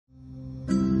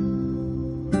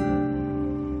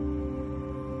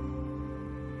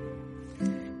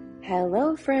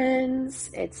Hello, friends.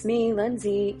 It's me,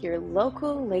 Lindsay, your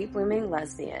local late blooming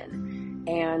lesbian,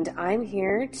 and I'm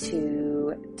here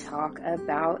to talk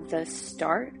about the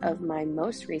start of my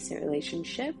most recent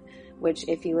relationship, which,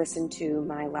 if you listen to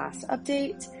my last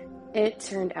update, it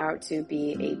turned out to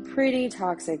be a pretty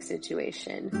toxic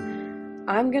situation.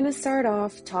 I'm going to start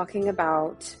off talking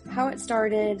about how it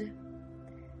started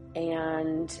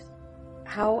and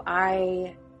how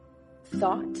I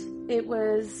thought it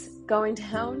was going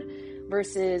down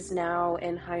versus now,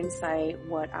 in hindsight,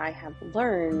 what I have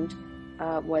learned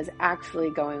was actually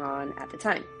going on at the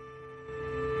time.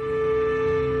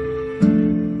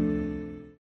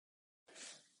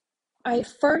 I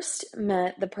first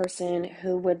met the person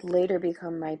who would later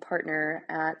become my partner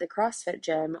at the CrossFit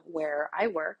gym where I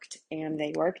worked, and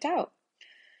they worked out.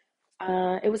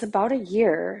 It was about a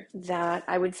year that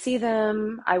I would see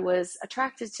them. I was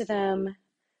attracted to them.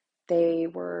 They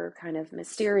were kind of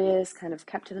mysterious, kind of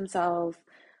kept to themselves.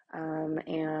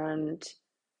 And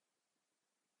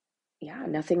yeah,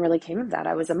 nothing really came of that.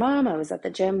 I was a mom. I was at the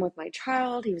gym with my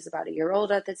child. He was about a year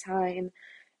old at the time.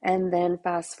 And then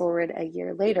fast forward a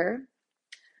year later,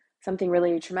 something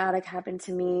really traumatic happened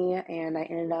to me, and I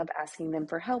ended up asking them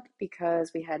for help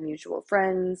because we had mutual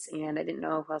friends and I didn't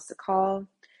know who else to call.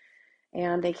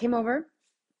 And they came over,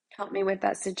 helped me with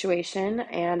that situation,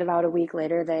 and about a week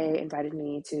later, they invited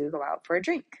me to go out for a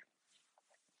drink.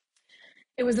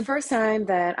 It was the first time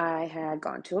that I had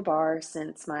gone to a bar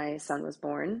since my son was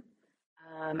born.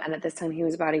 And at this time, he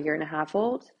was about a year and a half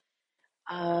old.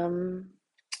 Um,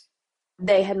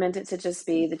 they had meant it to just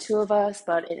be the two of us,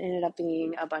 but it ended up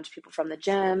being a bunch of people from the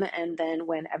gym. And then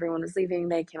when everyone was leaving,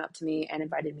 they came up to me and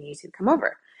invited me to come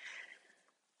over.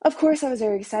 Of course, I was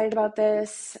very excited about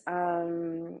this.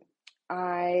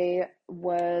 I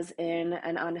was in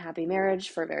an unhappy marriage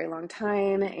for a very long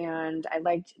time, and I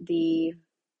liked the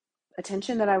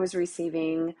attention that I was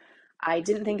receiving. I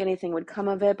didn't think anything would come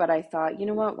of it, but I thought, you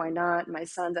know what, why not? My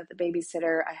son's at the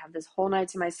babysitter. I have this whole night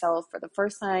to myself for the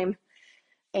first time,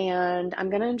 and I'm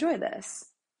going to enjoy this.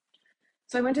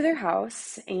 So I went to their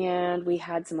house and we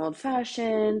had some old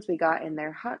fashions. We got in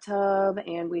their hot tub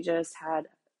and we just had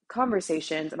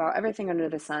conversations about everything under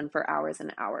the sun for hours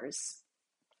and hours.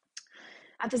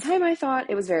 At the time, I thought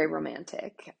it was very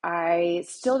romantic. I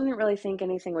still didn't really think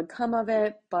anything would come of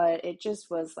it, but it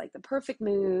just was like the perfect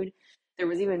mood. There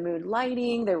was even mood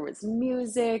lighting, there was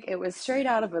music. It was straight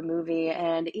out of a movie.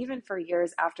 And even for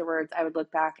years afterwards, I would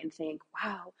look back and think,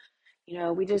 wow,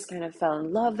 we just kind of fell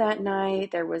in love that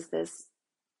night. There was this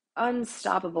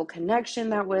unstoppable connection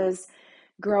that was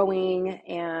growing,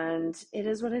 and it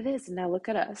is what it is. And now look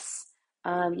at us.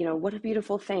 What a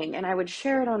beautiful thing. And I would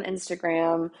share it on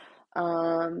Instagram,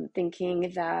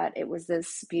 thinking that it was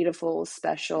this beautiful,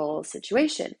 special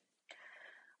situation.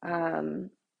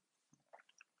 And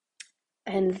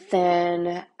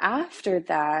then after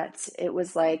that, it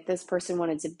was like this person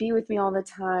wanted to be with me all the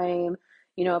time.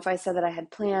 If I said that I had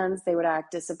plans, they would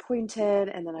act disappointed,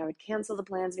 and then I would cancel the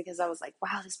plans because I was like,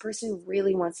 wow, this person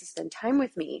really wants to spend time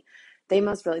with me. They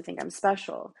must really think I'm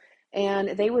special. And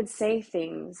they would say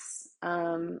things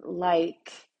again,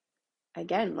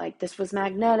 like this was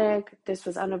magnetic, this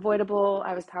was unavoidable,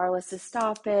 I was powerless to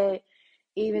stop it.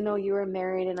 Even though you were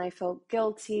married and I felt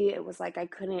guilty, it was like I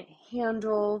couldn't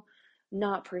handle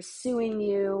not pursuing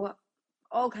you,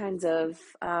 all kinds of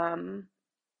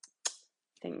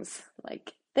things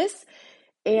like this.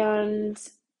 And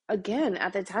again,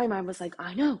 at the time, I was like,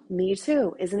 I know, me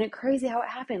too. Isn't it crazy how it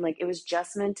happened? Like it was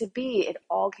just meant to be. It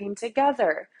all came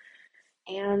together.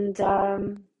 And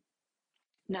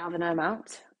now that I'm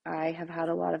out, I have had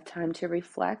a lot of time to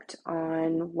reflect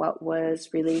on what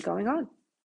was really going on.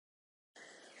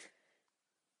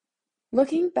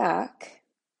 Looking back,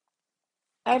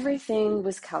 everything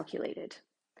was calculated,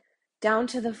 down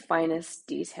to the finest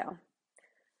detail.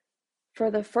 For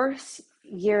the first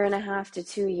year and a half to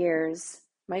 2 years,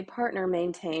 my partner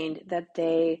maintained that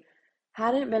they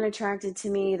hadn't been attracted to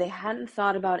me, they hadn't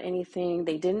thought about anything,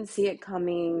 they didn't see it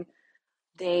coming.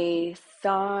 They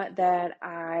thought that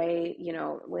I,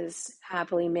 was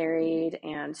happily married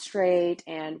and straight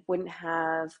and wouldn't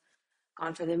have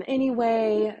gone for them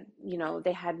anyway.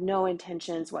 They had no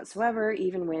intentions whatsoever,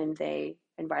 even when they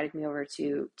invited me over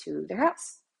to their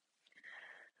house.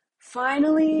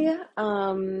 Finally,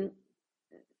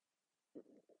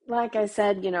 like I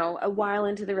said, a while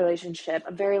into the relationship,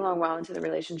 a very long while into the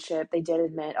relationship, they did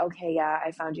admit, okay, yeah,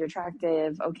 I found you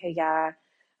attractive. Okay, yeah,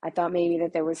 I thought maybe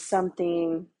that there was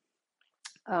something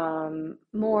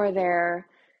more there.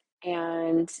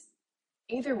 And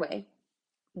either way,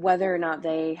 whether or not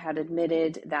they had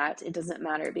admitted that, it doesn't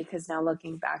matter, because now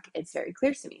looking back, it's very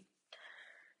clear to me.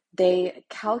 They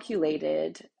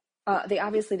calculated, they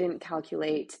obviously didn't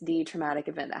calculate the traumatic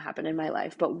event that happened in my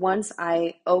life, but once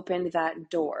I opened that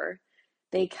door,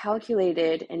 they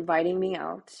calculated inviting me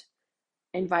out,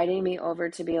 inviting me over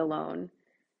to be alone,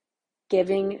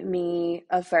 giving me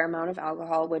a fair amount of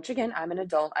alcohol, which again, I'm an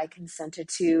adult. I consented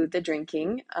to the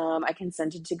drinking. I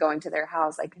consented to going to their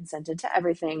house. I consented to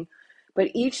everything.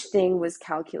 But each thing was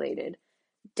calculated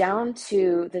down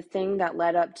to the thing that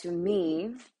led up to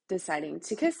me deciding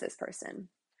to kiss this person.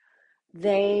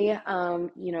 They,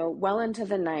 well into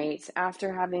the night,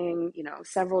 after having,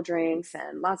 several drinks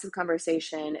and lots of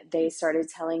conversation, they started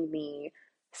telling me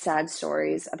sad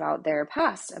stories about their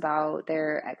past, about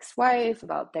their ex-wife,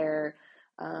 about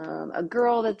a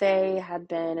girl that they had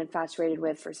been infatuated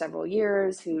with for several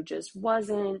years who just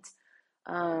wasn't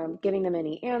giving them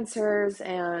any answers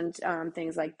and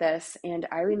things like this. And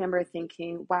I remember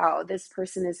thinking, wow, this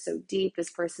person is so deep.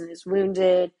 This person is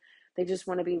wounded. They just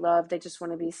want to be loved. They just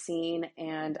want to be seen.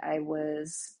 And I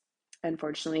was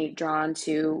unfortunately drawn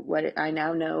to what I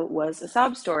now know was a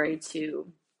sob story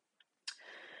to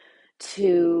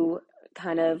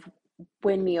kind of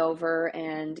win me over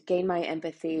and gain my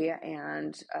empathy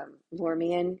and lure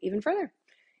me in even further.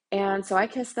 And so I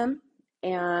kissed them.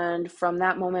 And from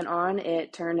that moment on,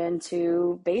 it turned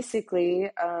into basically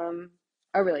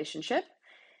a relationship.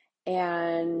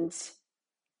 And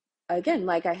again,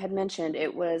 like I had mentioned,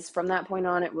 it was from that point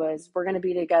on, it was we're going to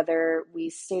be together.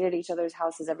 We stayed at each other's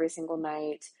houses every single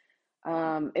night.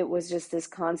 It was just this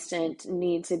constant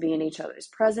need to be in each other's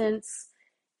presence.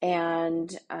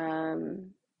 And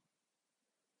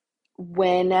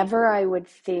whenever I would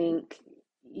think,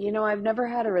 I've never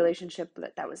had a relationship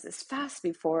that was this fast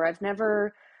before. I've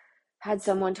never had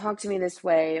someone talk to me this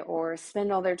way or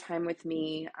spend all their time with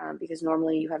me, because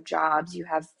normally you have jobs, you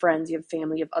have friends, you have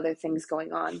family, you have other things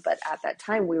going on. But at that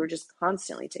time, we were just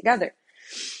constantly together.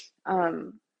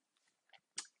 Um,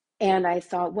 and I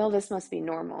thought, well, this must be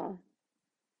normal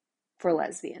for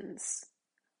lesbians.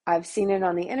 I've seen it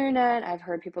on the internet. I've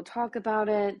heard people talk about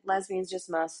it. Lesbians just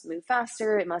must move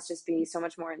faster. It must just be so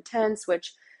much more intense,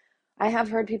 which I have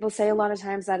heard people say a lot of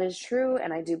times that is true,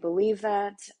 and I do believe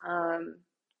that.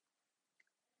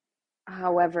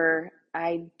 However,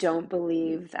 I don't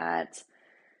believe that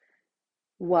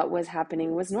what was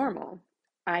happening was normal.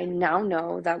 I now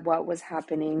know that what was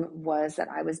happening was that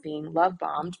I was being love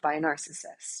bombed by a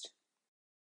narcissist.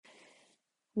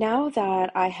 Now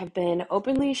that I have been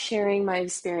openly sharing my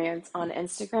experience on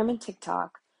Instagram and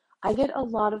TikTok, I get a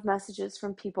lot of messages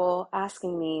from people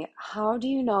asking me, how do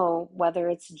you know whether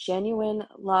it's genuine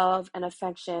love and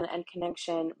affection and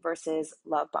connection versus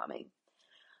love bombing?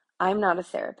 I'm not a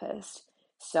therapist,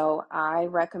 so I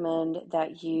recommend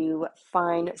that you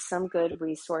find some good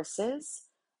resources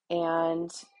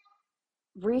and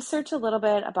research a little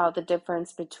bit about the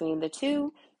difference between the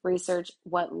two, research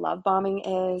what love bombing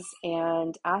is,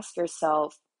 and ask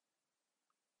yourself,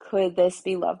 could this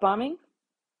be love bombing?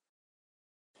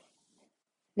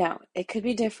 Now, it could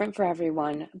be different for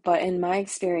everyone, but in my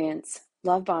experience,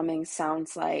 love bombing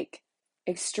sounds like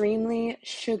extremely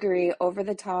sugary, over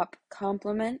the top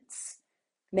compliments,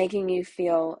 making you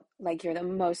feel like you're the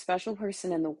most special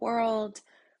person in the world,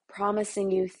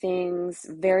 promising you things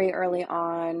very early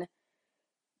on,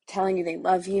 telling you they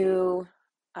love you.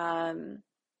 Um,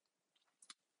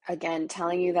 Again,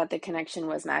 telling you that the connection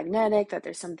was magnetic, that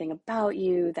there's something about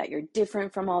you, that you're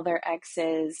different from all their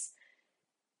exes,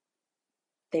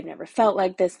 they've never felt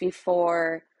like this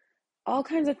before, all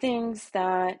kinds of things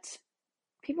that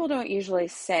people don't usually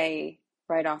say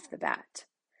right off the bat.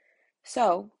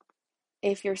 So,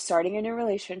 if you're starting a new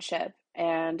relationship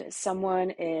and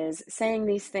someone is saying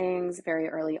these things very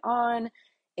early on,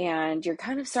 and you're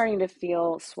kind of starting to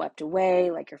feel swept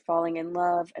away, like you're falling in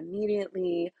love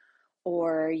immediately,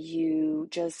 or you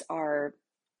just are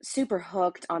super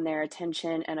hooked on their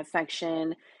attention and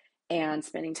affection and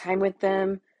spending time with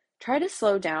them, try to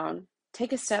slow down,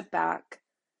 take a step back,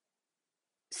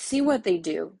 see what they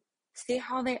do, see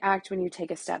how they act when you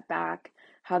take a step back,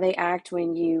 how they act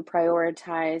when you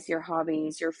prioritize your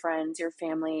hobbies, your friends, your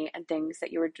family, and things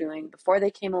that you were doing before they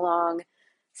came along,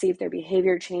 see if their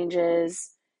behavior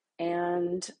changes.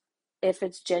 And if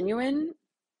it's genuine,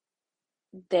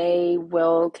 they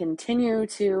will continue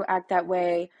to act that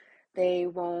way. They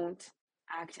won't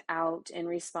act out in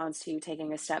response to you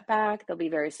taking a step back. They'll be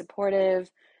very supportive.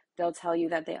 They'll tell you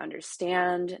that they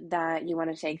understand that you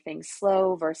want to take things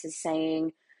slow versus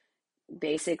saying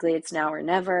basically it's now or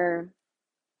never.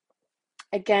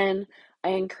 Again,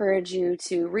 I encourage you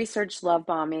to research love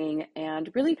bombing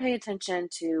and really pay attention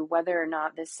to whether or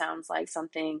not this sounds like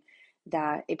something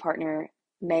that a partner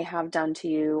may have done to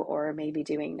you or may be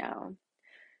doing now.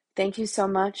 Thank you so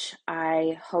much.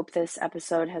 I hope this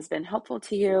episode has been helpful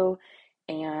to you,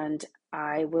 and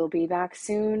I will be back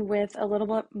soon with a little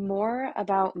bit more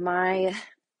about my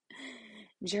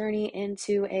journey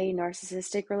into a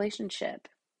narcissistic relationship.